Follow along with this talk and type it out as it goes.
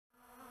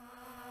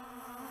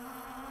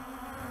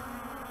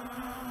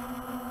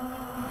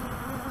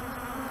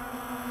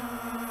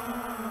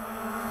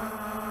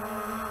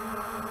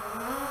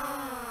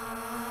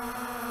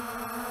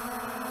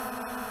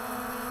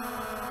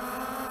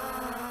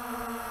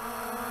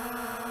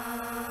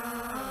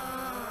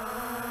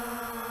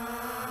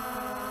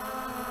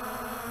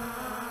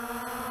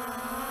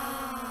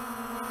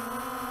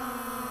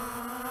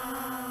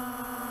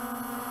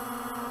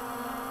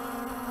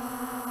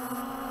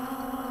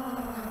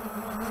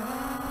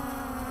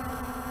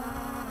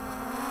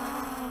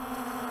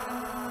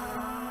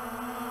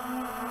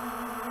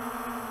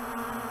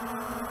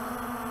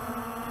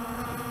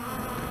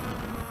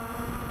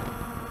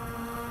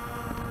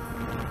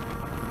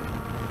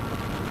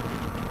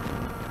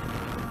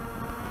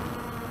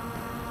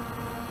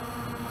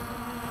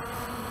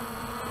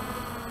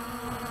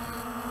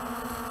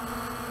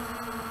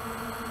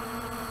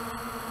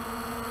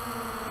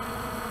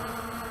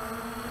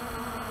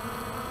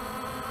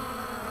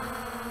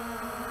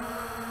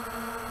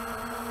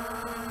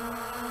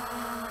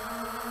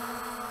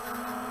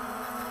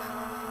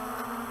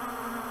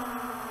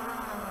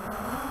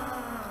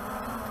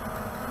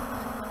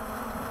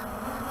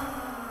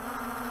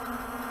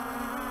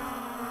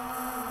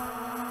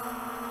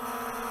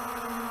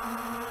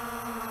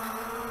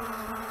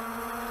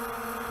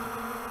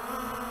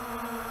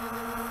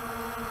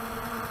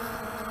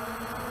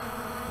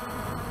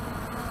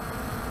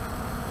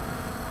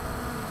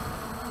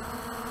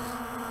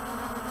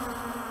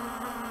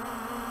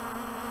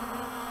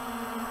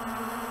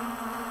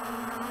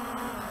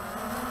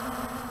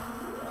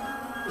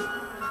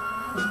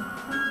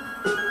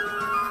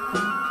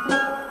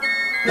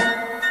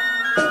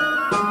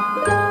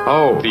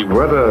The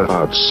weather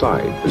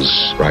outside is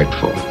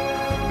frightful,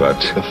 but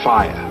the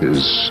fire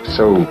is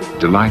so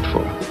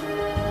delightful.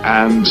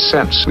 And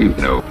since we've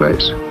no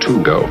place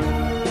to go,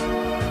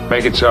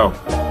 make it so,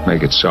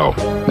 make it so,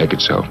 make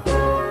it so.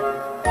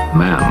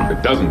 Man,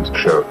 it doesn't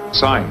show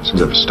signs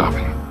of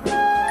stopping.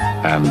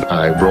 And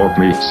I brought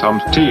me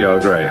some tea Earl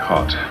Grey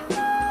hot.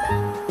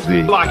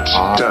 The lights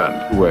are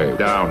turned way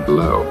down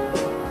low.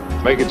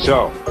 Make it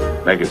so,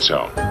 make it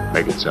so,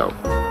 make it so.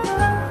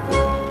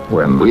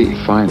 When we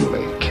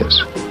finally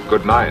kiss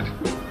goodnight.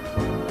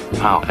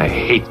 How I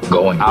hate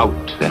going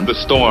out in the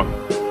storm.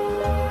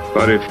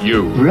 But if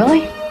you...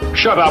 Really?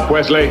 Shut up,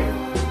 Wesley!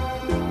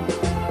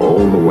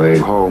 All the way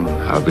home,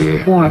 I'll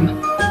be... Warm.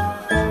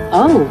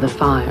 Oh, the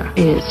fire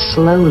is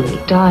slowly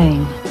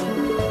dying.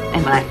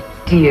 And my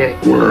dear...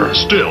 We're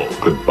still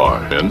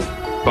goodbye, then.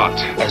 But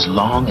As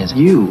long as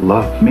you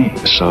love me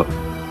so.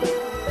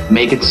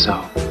 make it so.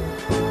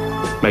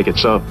 Make it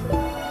so.